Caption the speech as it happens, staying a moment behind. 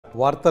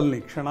వార్తల్ని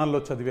క్షణాల్లో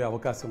చదివే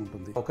అవకాశం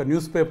ఉంటుంది. ఒక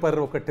న్యూస్ పేపర్,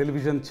 ఒక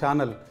టెలివిజన్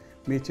ఛానల్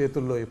మీ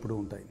చేతుల్లో ఎప్పుడూ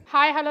ఉంటాయి.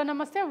 హాయ్, హలో,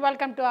 నమస్తే,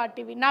 వెల్కమ్ టు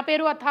RTV. నా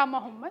పేరు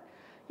అస్థమా.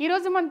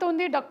 ఈరోజు మనతో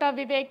ఉంది doctor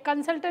Vivek,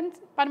 consultant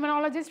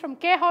pulmonologist from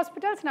K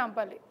hospitals,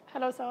 Nampally.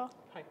 Hello sir.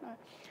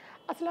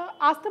 అసలు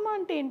ఆస్తమా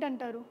అంటే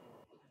ఏంటంటారు?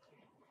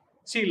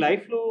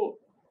 లైఫ్లో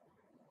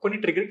కొన్ని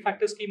ట్రిగరింగ్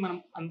ఫ్యాక్టర్స్కి మనం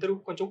అందరూ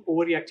కొంచెం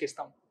ఓవర్ రియాక్ట్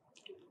చేస్తాం.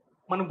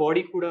 మన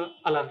బాడీ కూడా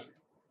అలానే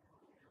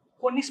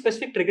కొన్ని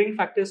స్పెసిఫిక్ ట్రిగరింగ్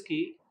ఫ్యాక్టర్స్కి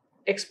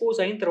ఎక్స్పోజ్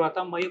అయిన తర్వాత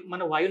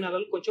మన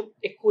వాయునాళాలు కొంచెం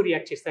ఎక్కువ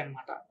రియాక్ట్ చేస్తాయి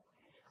అన్నమాట.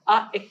 ఆ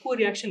ఎక్కువ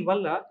రియాక్షన్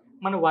వల్ల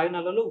మన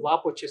వాయునాళాలు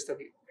వాపు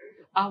వచ్చేస్తుంది.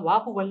 ఆ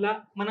వాపు వల్ల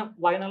మన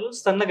వాయునాళాలు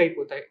సన్నగా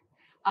అయిపోతాయి.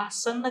 ఆ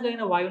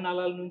సన్నగైన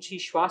వాయునాళాల నుంచి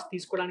శ్వాస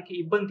తీసుకోవడానికి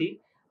ఇబ్బంది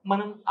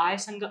మనం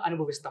ఆయాసంగా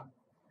అనుభవిస్తాం.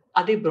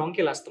 అదే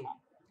బ్రాంకియల్ ఆస్తమా.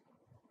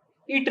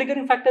 ఈ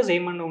ట్రిగరింగ్ ఫ్యాక్టర్స్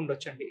ఏమన్నా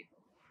ఉండొచ్చండి.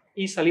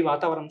 ఈ చలి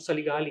వాతావరణం,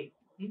 చలి గాలి,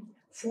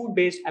 food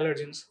based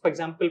allergens, for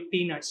example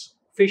peanuts,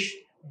 fish,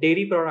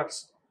 dairy products,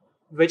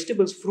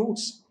 vegetables,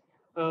 fruits,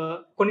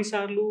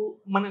 కొన్నిసార్లు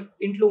మన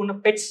ఇంట్లో ఉన్న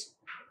పెట్స్,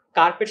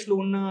 కార్పెట్స్లో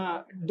ఉన్న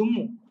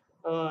దుమ్ము,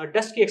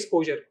 డస్ట్కి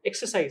ఎక్స్పోజర్,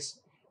 ఎక్సర్సైజ్,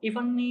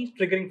 ఇవన్నీ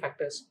triggering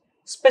factors.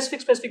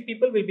 Specific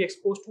people will be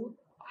expose to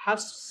have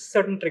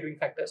certain triggering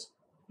factors,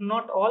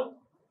 not all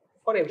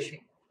for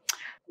everything.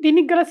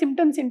 దీనికి గల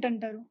సిమ్టమ్స్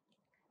ఏంటంటారు?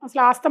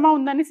 అసలు ఆస్తమా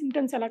ఉందని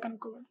సిమ్టమ్స్ ఎలా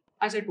కనుక్కోవాలి?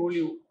 As I told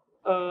you,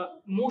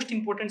 most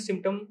important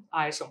symptom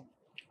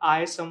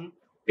ఆయాసం,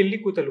 పిల్లి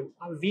కూతలు,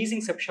 ఆ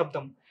వీజింగ్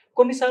శబ్దం.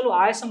 కొన్నిసార్లు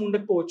ఆయాసం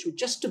ఉండకపోవచ్చు,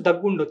 జస్ట్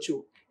దగ్గు ఉండొచ్చు.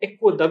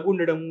 ఎక్కువ దగ్గు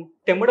ఉండడము,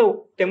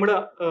 తెమడ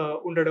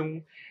ఉండడము,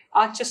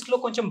 ఆ చెస్ట్లో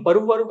కొంచెం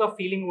బరువుగా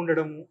ఫీలింగ్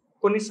ఉండడము,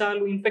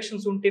 కొన్నిసార్లు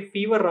ఇన్ఫెక్షన్స్ ఉంటే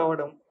ఫీవర్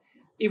రావడం,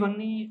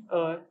 ఇవన్నీ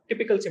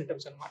టిపికల్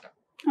సిమ్టమ్స్ అన్నమాట.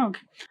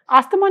 ఓకే,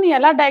 ఆస్తమాని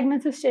ఎలా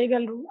డయాగ్నోసిస్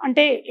చేయగలరు?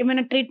 అంటే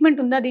ఏమైనా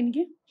ట్రీట్మెంట్ ఉందా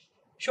దీనికి?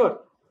 షూర్.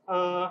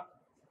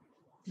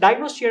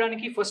 డయాగ్నోస్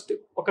చేయడానికి ఫస్ట్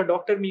ఒక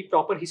డాక్టర్ మీ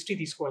ప్రాపర్ హిస్టరీ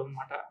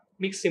తీసుకోవాలన్నమాట.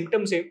 మీకు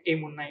సిమ్టమ్స్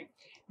ఏమున్నాయి,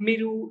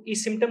 మీరు ఈ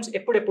సిమ్టమ్స్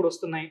ఎప్పుడెప్పుడు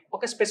వస్తున్నాయి,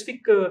 ఒక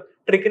స్పెసిఫిక్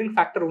ట్రిగరింగ్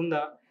ఫ్యాక్టర్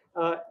ఉందా,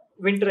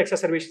 వింటర్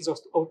ఎక్సర్సర్వేషన్స్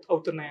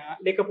అవుతున్నాయా,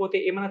 లేకపోతే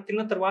ఏమైనా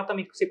తిన్న తర్వాత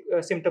మీకు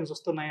సిమ్టమ్స్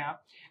వస్తున్నాయా,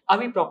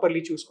 అవి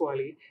ప్రాపర్లీ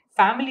చూసుకోవాలి.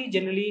 Family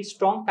generally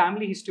strong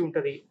family history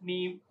ఉంటుంది. మీ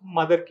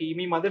మదర్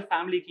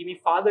ఫ్యామిలీకి, మీ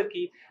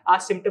ఫాదర్కి ఆ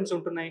సిమ్టమ్స్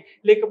ఉంటున్నాయి,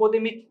 లేకపోతే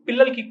మీ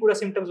పిల్లలకి కూడా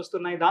సిమ్టమ్స్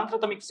వస్తున్నాయి, దాని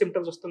తర్వాత మీకు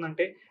సిమ్టమ్స్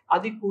వస్తుందంటే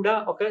అది కూడా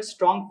ఒక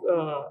స్ట్రాంగ్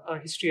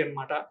హిస్టరీ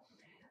అన్నమాట.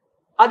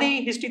 అది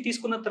హిస్టరీ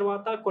తీసుకున్న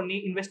తర్వాత కొన్ని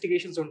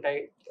ఇన్వెస్టిగేషన్స్ ఉంటాయి,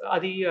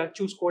 అది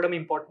చూసుకోవడం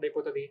ఇంపార్టెంట్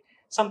అయిపోతుంది.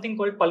 Something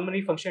called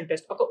pulmonary function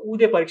test, ఒక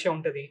ఊదే పరీక్ష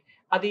ఉంటుంది.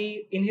 అది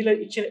ఇన్హేలర్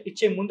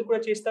ఇచ్చే ముందు కూడా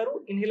చేస్తారు,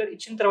 ఇన్హేలర్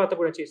ఇచ్చిన తర్వాత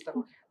కూడా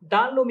చేస్తారు.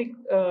 దానిలో మీకు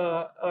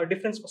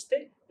డిఫరెన్స్ వస్తే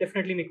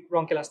డెఫినెట్లీ మీకు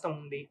బ్రాంకియల్ ఆస్తమా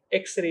ఉంది.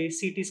 ఎక్స్రే,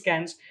 సిటీ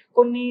స్కాన్స్,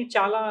 కొన్ని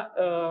చాలా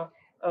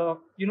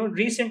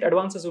రీసెంట్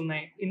అడ్వాన్సెస్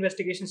ఉన్నాయి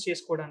ఇన్వెస్టిగేషన్స్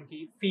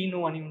చేసుకోవడానికి.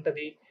 ఫీనో అని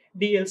ఉంటుంది,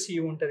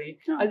 డిఎల్సియు ఉంటుంది,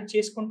 అది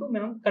చేసుకుంటూ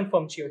మనం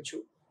కన్ఫర్మ్ చేయొచ్చు.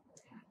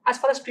 As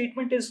far as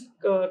treatment is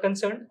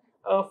concerned,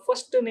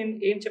 first నేను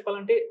ఏం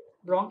చెప్పాలంటే,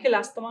 bronchial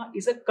asthma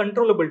is a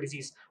controllable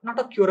disease, not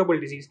a curable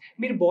disease.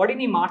 మీరు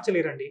బాడీని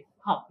మార్చలేరండి,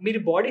 మీరు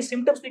బాడీ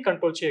సిమ్టమ్స్ని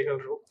కంట్రోల్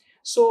చేయగలరు.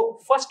 So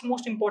first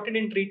most important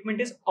in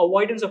treatment is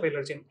avoidance of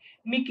allergen.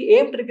 మీకు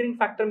ఏం ట్రిగరింగ్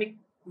ఫ్యాక్టర్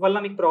వల్ల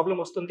మీకు ప్రాబ్లం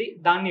వస్తుంది,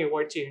 దాన్ని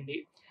అవాయిడ్ చేయండి.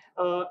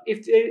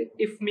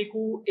 ఇఫ్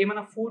మీకు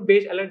ఏమైనా ఫుడ్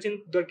బేస్డ్ ఎలర్జెన్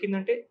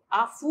దొరికిందంటే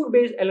ఆ ఫుడ్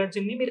బేస్డ్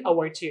ఎలర్జెన్ని మీరు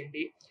అవాయిడ్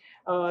చేయండి.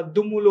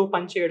 దుమ్ములో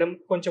పనిచేయడం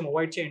కొంచెం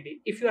అవాయిడ్ చేయండి.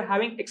 If you are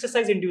having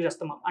exercise induce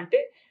asthma, అంటే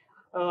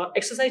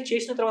ఎక్సర్సైజ్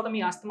చేసిన తర్వాత మీ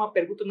ఆస్తమా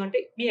పెరుగుతుందంటే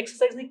మీ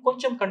ఎక్సర్సైజ్ని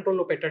కొంచెం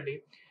కంట్రోల్లో పెట్టండి.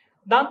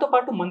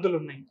 దాంతోపాటు మందులు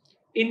ఉన్నాయి.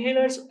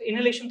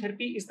 Inhalation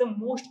therapy is the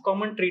most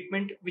common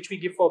treatment which we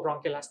give for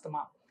bronchial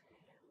asthma.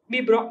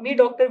 Me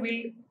doctor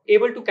will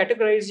able to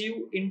categorise you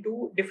into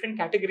different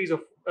categories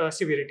of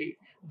severity.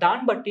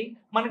 దాన్ని బట్టి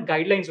మనకు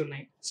గైడ్ లైన్స్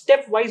ఉన్నాయి.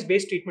 స్టెప్ వైజ్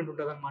బేస్డ్ ట్రీట్మెంట్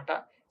ఉంటుంది అనమాట.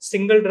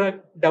 Single drug,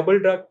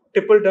 double drug,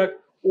 triple drug,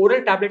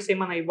 oral tablets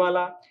ఏమైనా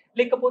ఇవ్వాలా,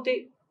 లేకపోతే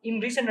in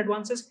recent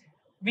advances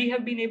we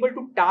have been able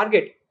to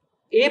target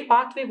A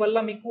pathway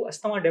వల్ల మీకు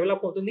అస్తమా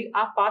డెవలప్ అవుతుంది,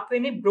 ఆ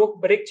పాత్వేని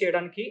బ్రేక్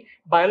చేయడానికి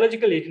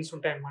బయాలజికల్ ఏజెంట్స్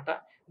ఉంటాయన్నమాట.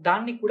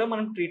 దాన్ని కూడా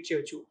మనం ట్రీట్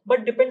చేయొచ్చు.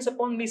 But depends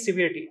upon me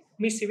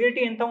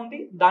severity ఎంత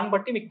ఉంది, దాన్ని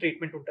బట్టి మీకు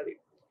ట్రీట్మెంట్ ఉంటుంది.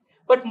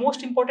 But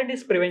most important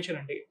is prevention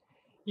అండి.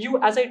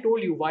 as I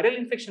told you, viral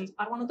infections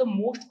are one of the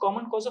most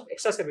common cause of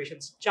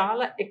exacerbations.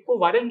 చాలా ఎక్కువ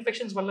వైరల్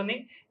ఇన్ఫెక్షన్స్ వల్లనే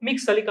మీకు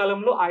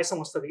చలికాలంలో ఆయాసం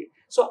వస్తుంది.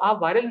 సో ఆ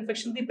వైరల్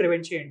ఇన్ఫెక్షన్ని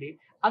ప్రివెంట్ చేయండి.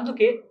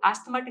 అందుకే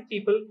asthmatic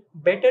people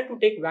better to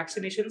take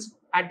vaccinations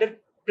at there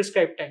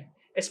prescribe time.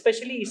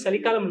 Especially ఈ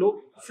చలికాలంలో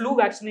flu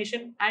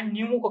vaccination and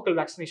pneumococcal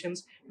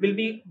vaccinations will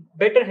be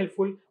better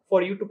helpful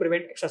for you to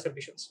prevent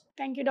ఎగ్జాసర్బేషన్స్.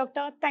 Thank you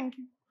doctor, thank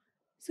you.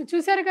 So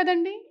చూసారు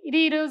కదండి, ఇది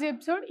ఈరోజు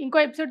episode. ఇంకో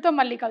ఎపిసోడ్తో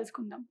మళ్ళీ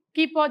కలుసుకుందాం.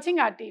 Keep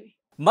watching RTV.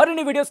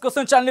 మరిన్ని వీడియోస్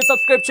కోసం ఛానల్ ని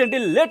సబ్స్క్రైబ్ చేయండి,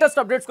 లేటెస్ట్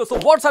అప్డేట్స్ కోసం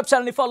వాట్సాప్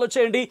ఛానల్ ని ఫాలో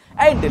చేయండి,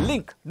 అండ్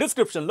లింక్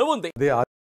డిస్క్రిప్షన్ లో ఉంది.